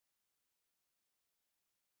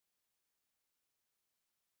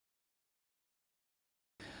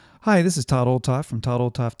Hi, this is Todd Olthoff from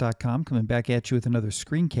ToddOlthoff.com coming back at you with another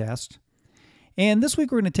screencast. And this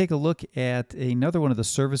week we're going to take a look at another one of the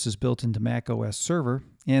services built into macOS Server,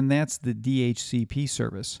 and that's the DHCP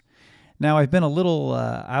service. Now, I've been a little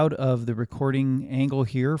out of the recording angle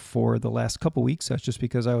here for the last couple weeks. That's just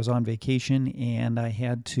because I was on vacation and I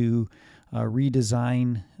had to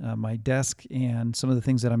redesign my desk and some of the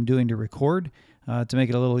things that I'm doing to record to make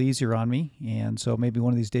it a little easier on me. And so maybe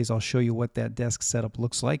one of these days I'll show you what that desk setup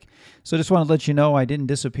looks like. So just want to let you know I didn't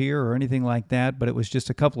disappear or anything like that, but it was just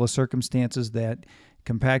a couple of circumstances that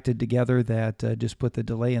compacted together that just put the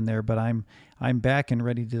delay in there. But I'm back and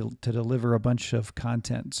ready to deliver a bunch of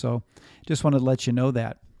content. So just wanted to let you know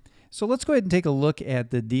that. So let's go ahead and take a look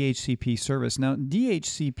at the DHCP service. Now,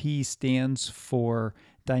 DHCP stands for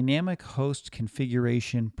Dynamic Host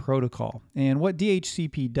Configuration Protocol. And what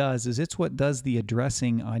DHCP does is it's what does the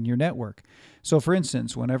addressing on your network. So for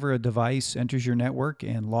instance, whenever a device enters your network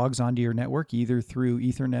and logs onto your network, either through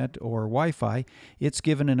Ethernet or Wi-Fi, it's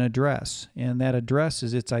given an address. And that address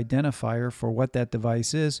is its identifier for what that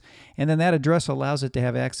device is. And then that address allows it to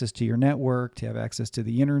have access to your network, to have access to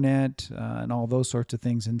the internet, and all those sorts of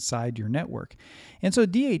things inside your network. And so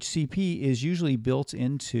DHCP is usually built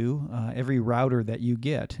into every router that you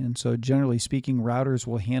get. And so generally speaking, routers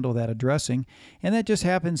will handle that addressing. And that just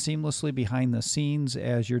happens seamlessly behind the scenes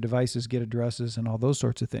as your devices get addresses and all those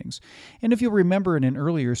sorts of things. And if you'll remember in an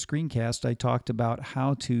earlier screencast, I talked about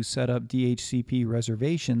how to set up DHCP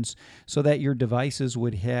reservations so that your devices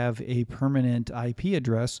would have a permanent IP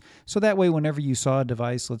address. So that way, whenever you saw a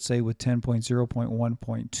device, let's say with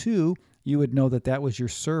 10.0.1.2, you would know that that was your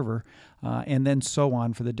server, and then so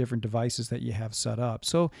on for the different devices that you have set up.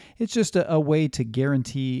 So it's just a way to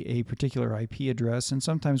guarantee a particular IP address, and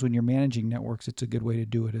sometimes when you're managing networks, it's a good way to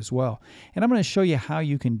do it as well. And I'm going to show you how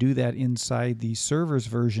you can do that inside the server's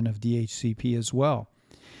version of DHCP as well.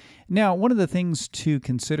 Now, one of the things to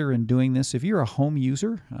consider in doing this, if you're a home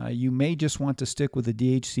user, you may just want to stick with the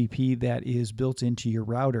DHCP that is built into your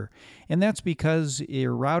router. And that's because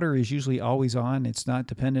your router is usually always on. It's not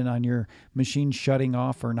dependent on your machine shutting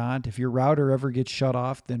off or not. If your router ever gets shut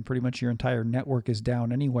off, then pretty much your entire network is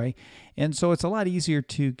down anyway. And so it's a lot easier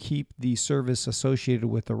to keep the service associated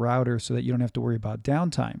with the router so that you don't have to worry about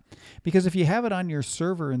downtime. Because if you have it on your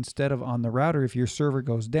server instead of on the router, if your server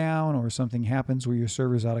goes down or something happens where your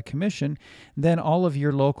server's out of commission, then all of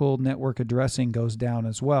your local network addressing goes down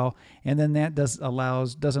as well. And then that doesn't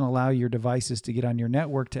allow your devices to get on your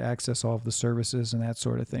network to access all of the services and that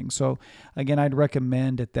sort of thing. So again, I'd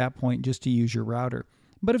recommend at that point just to use your router.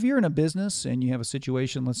 But if you're in a business and you have a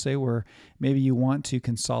situation, let's say, where maybe you want to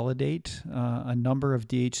consolidate a number of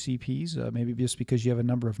DHCPs, maybe just because you have a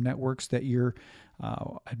number of networks that you're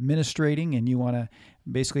administrating and you want to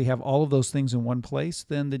basically have all of those things in one place,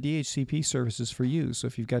 then the DHCP service is for you. So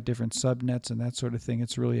if you've got different subnets and that sort of thing,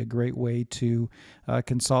 it's really a great way to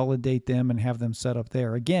consolidate them and have them set up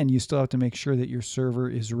there. Again, you still have to make sure that your server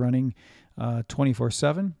is running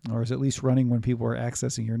 24/7, or is at least running when people are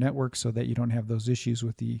accessing your network, so that you don't have those issues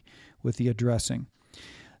with the addressing.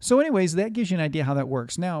 So anyways, that gives you an idea how that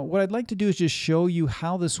works. Now, what I'd like to do is just show you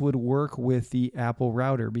how this would work with the Apple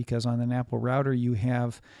router, because on an Apple router you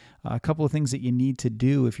have a couple of things that you need to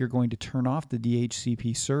do if you're going to turn off the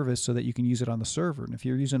DHCP service so that you can use it on the server. And if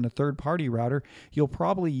you're using a third-party router, you'll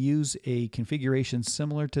probably use a configuration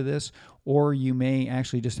similar to this, or you may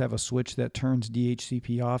actually just have a switch that turns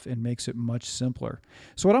DHCP off and makes it much simpler.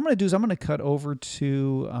 So what I'm going to do is I'm going to cut over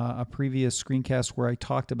to a previous screencast where I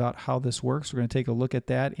talked about how this works. We're going to take a look at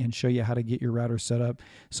that and show you how to get your router set up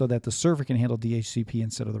so that the server can handle DHCP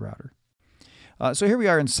instead of the router. So here we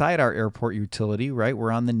are inside our airport utility, right?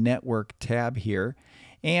 We're on the network tab here.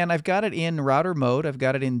 And I've got it in router mode. I've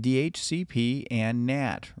got it in DHCP and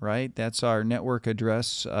NAT, right? That's our network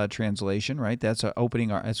address translation, right? That's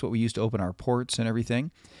that's what we use to open our ports and everything.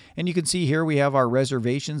 And you can see here we have our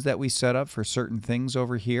reservations that we set up for certain things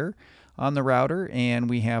over here on the router, and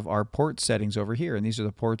we have our port settings over here, and these are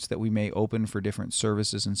the ports that we may open for different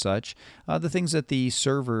services and such. The things that the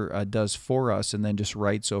server does for us and then just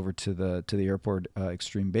writes over to the airport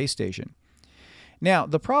extreme base station. Now,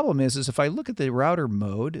 the problem is if I look at the router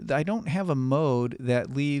mode, I don't have a mode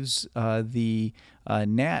that leaves the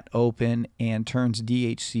NAT open and turns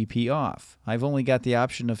DHCP off. I've only got the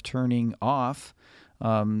option of turning off,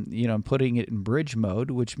 I'm putting it in bridge mode,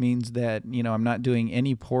 which means that, I'm not doing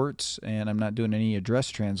any ports and I'm not doing any address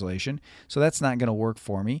translation. So that's not going to work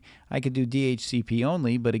for me. I could do DHCP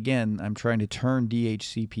only, but again, I'm trying to turn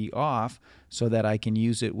DHCP off so that I can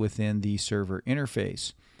use it within the server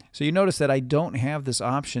interface. So you notice that I don't have this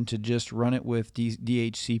option to just run it with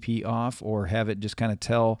DHCP off or have it just kind of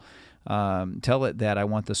tell tell it that I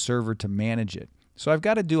want the server to manage it. So I've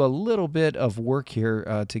got to do a little bit of work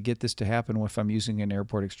here to get this to happen if I'm using an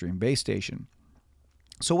Airport Extreme base station.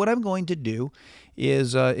 So what I'm going to do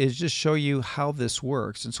is just show you how this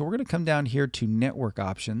works. And so we're going to come down here to Network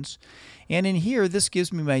Options. And in here, this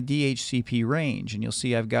gives me my DHCP range. And you'll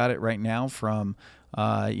see I've got it right now from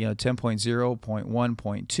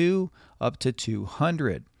 10.0.1.2 up to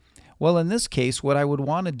 200. Well, in this case, what I would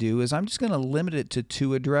want to do is I'm just going to limit it to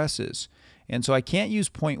 2 addresses. And so I can't use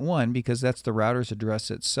 0.1 because that's the router's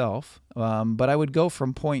address itself. But I would go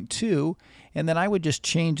from 0.2, and then I would just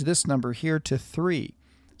change this number here to 3.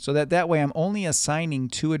 So that way I'm only assigning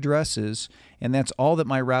 2 addresses, and that's all that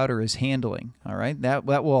my router is handling. All right, that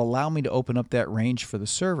will allow me to open up that range for the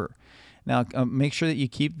server. Now make sure that you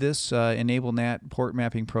keep this enable NAT port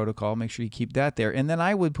mapping protocol. Make sure you keep that there, and then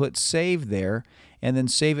I would put save there, and then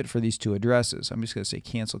save it for these 2 addresses. I'm just going to say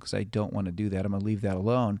cancel because I don't want to do that. I'm going to leave that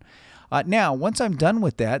alone. Now, once I'm done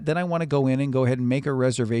with that, then I want to go in and go ahead and make a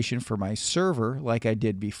reservation for my server like I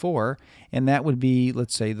did before, and that would be,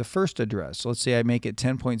 let's say, the first address. So let's say I make it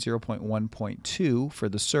 10.0.1.2 for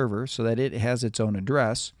the server so that it has its own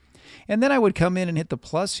address. And then I would come in and hit the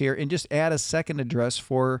plus here and just add a second address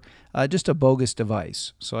for just a bogus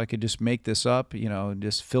device. So I could just make this up,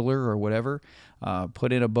 just filler or whatever,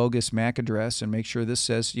 put in a bogus MAC address and make sure this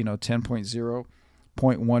says,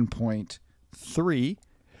 10.0.1.3.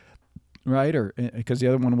 right? Or because the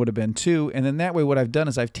other one would have been 2. And then that way what I've done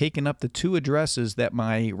is I've taken up the 2 addresses that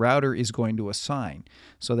my router is going to assign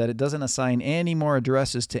so that it doesn't assign any more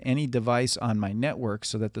addresses to any device on my network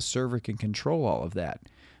so that the server can control all of that.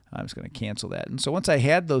 I'm just going to cancel that. And so once I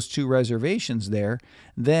had those 2 reservations there,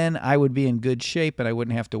 then I would be in good shape and I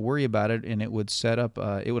wouldn't have to worry about it, and it would set up,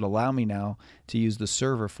 it would allow me now to use the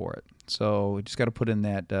server for it. So just got to put in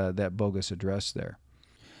that bogus address there.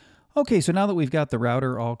 Okay, so now that we've got the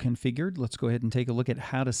router all configured, let's go ahead and take a look at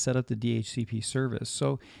how to set up the DHCP service.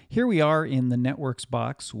 So here we are in the networks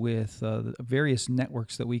box with various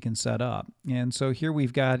networks that we can set up. And so here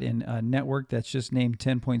we've got a network that's just named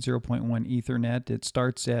 10.0.1 Ethernet. It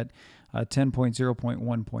starts at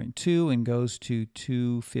 10.0.1.2 and goes to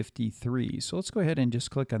 253. So let's go ahead and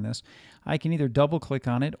just click on this. I can either double click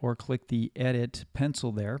on it or click the edit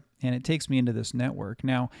pencil there, and it takes me into this network.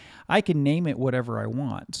 Now, I can name it whatever I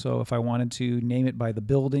want. So if I wanted to name it by the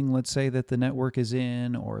building, let's say, that the network is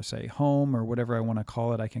in, or say home, or whatever I want to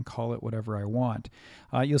call it, I can call it whatever I want.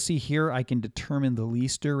 You'll see here I can determine the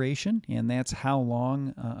lease duration, and that's how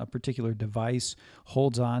long a particular device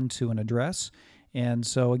holds on to an address. And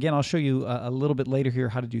so again, I'll show you a little bit later here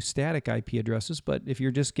how to do static IP addresses, but if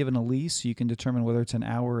you're just given a lease, you can determine whether it's an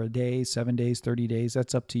hour, a day, 7 days, 30 days.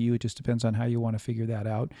 That's up to you. It just depends on how you want to figure that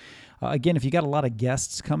out. Again, if you got a lot of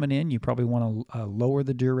guests coming in, you probably want to lower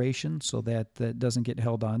the duration so that that doesn't get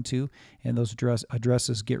held onto, and those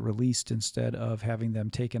addresses get released instead of having them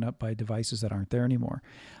taken up by devices that aren't there anymore.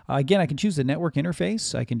 Again, I can choose the network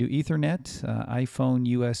interface. I can do Ethernet, iPhone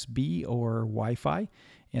USB, or Wi-Fi.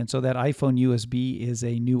 And so that iPhone USB is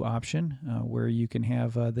a new option where you can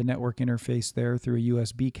have the network interface there through a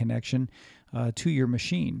USB connection to your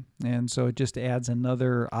machine. And so it just adds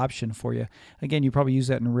another option for you. Again, you probably use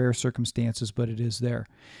that in rare circumstances, but it is there.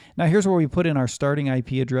 Now here's where we put in our starting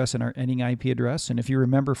IP address and our ending IP address. And if you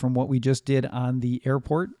remember from what we just did on the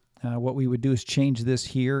airport, what we would do is change this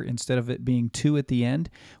here. Instead of it being 2 at the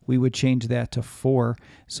end, we would change that to 4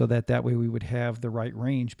 so that way we would have the right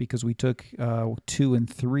range, because we took 2 and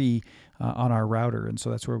 3 on our router. And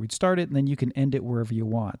so that's where we'd start it, and then you can end it wherever you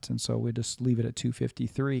want. And so we just leave it at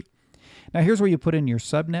 253. Now here's where you put in your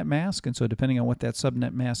subnet mask, and so depending on what that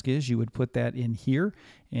subnet mask is, you would put that in here.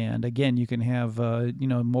 And again, you can have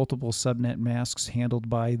multiple subnet masks handled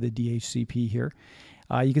by the DHCP here.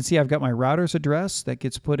 You can see I've got my router's address that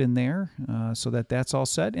gets put in there so that's all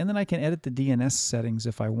set. And then I can edit the DNS settings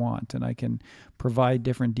if I want, and I can provide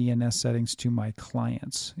different DNS settings to my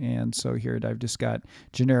clients. And so here I've just got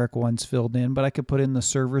generic ones filled in, but I could put in the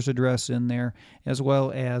server's address in there as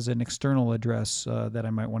well as an external address that I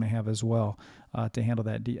might want to have as well to handle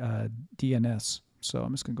that DNS. So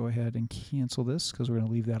I'm just going to go ahead and cancel this because we're going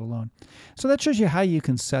to leave that alone. So that shows you how you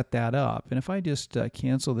can set that up. And if I just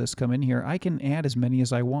cancel this, come in here, I can add as many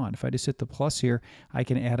as I want. If I just hit the plus here, I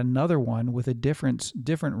can add another one with a different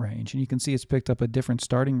range. And you can see it's picked up a different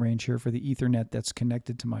starting range here for the Ethernet that's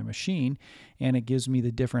connected to my machine. And it gives me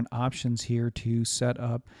the different options here to set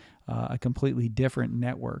up a completely different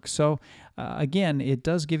network. So again, it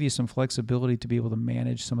does give you some flexibility to be able to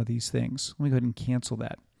manage some of these things. Let me go ahead and cancel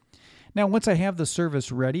that. Now, once I have the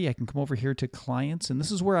service ready, I can come over here to clients, and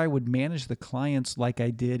this is where I would manage the clients like I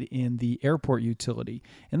did in the airport utility.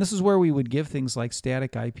 And this is where we would give things like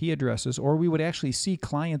static IP addresses, or we would actually see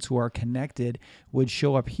clients who are connected would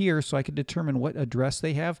show up here so I could determine what address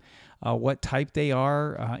they have, what type they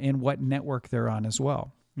are, and what network they're on as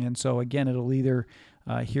well. And so again, it'll either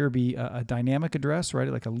here be a dynamic address,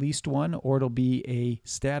 right, like a leased one, or it'll be a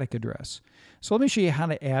static address. So let me show you how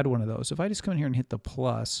to add one of those. If I just come in here and hit the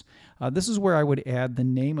plus, this is where I would add the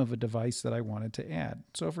name of a device that I wanted to add.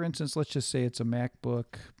 So for instance, let's just say it's a MacBook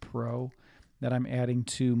Pro that I'm adding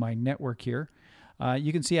to my network here.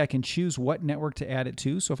 You can see I can choose what network to add it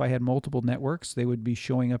to. So if I had multiple networks, they would be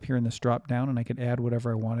showing up here in this drop down, and I could add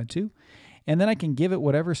whatever I wanted to. And then I can give it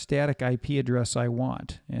whatever static IP address I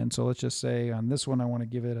want. And so let's just say on this one, I want to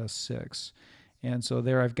give it a 6. And so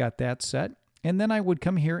there I've got that set. And then I would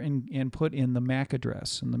come here and put in the MAC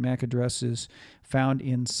address. And the MAC address is found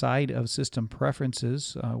inside of System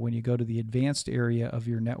Preferences. When you go to the advanced area of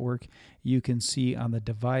your network, you can see on the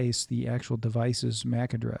device the actual device's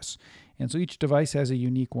MAC address. And so each device has a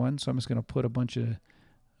unique one. So I'm just going to put a bunch of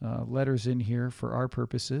letters in here for our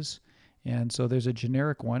purposes. And so there's a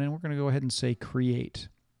generic one, and we're going to go ahead and say create.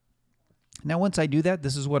 Now, once I do that,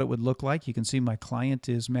 this is what it would look like. You can see my client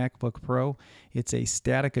is MacBook Pro. It's a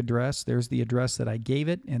static address. There's the address that I gave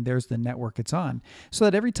it, and there's the network it's on. So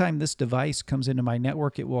that every time this device comes into my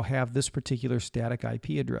network, it will have this particular static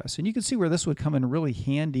IP address. And you can see where this would come in really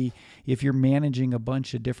handy if you're managing a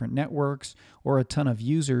bunch of different networks or a ton of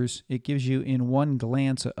users. It gives you in one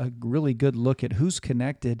glance a really good look at who's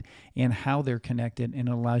connected and how they're connected, and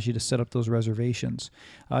it allows you to set up those reservations.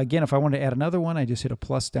 Again, if I want to add another one, I just hit a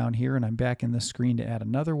plus down here, and I'm back in the screen to add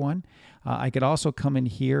another one. I could also come in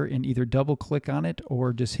here and either double click on it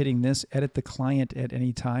or just hitting this, edit the client at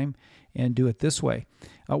any time, and do it this way.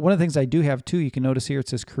 One of the things I do have too, you can notice here it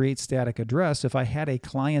says create static address. If I had a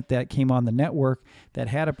client that came on the network that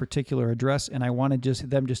had a particular address and I wanted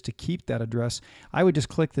them to keep that address, I would just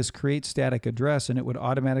click this create static address and it would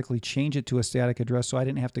automatically change it to a static address, so I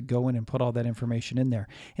didn't have to go in and put all that information in there.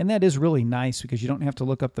 And that is really nice because you don't have to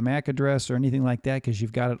look up the MAC address or anything like that because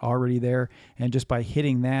you've got it already there, and just by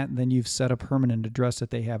hitting that, then you've set a permanent address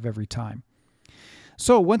that they have every time.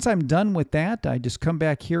 So once I'm done with that, I just come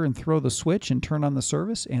back here and throw the switch and turn on the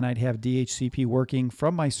service, and I'd have DHCP working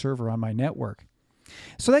from my server on my network.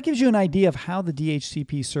 So that gives you an idea of how the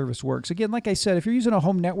DHCP service works. Again, like I said, if you're using a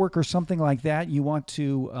home network or something like that, you want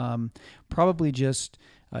to probably just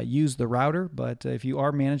use the router. But if you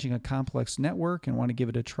are managing a complex network and want to give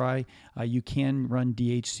it a try, you can run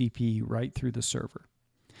DHCP right through the server.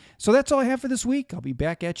 So that's all I have for this week. I'll be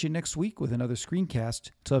back at you next week with another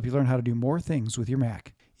screencast to help you learn how to do more things with your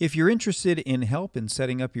Mac. If you're interested in help in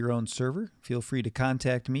setting up your own server, feel free to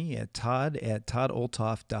contact me at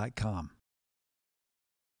todd@toddolthoff.com.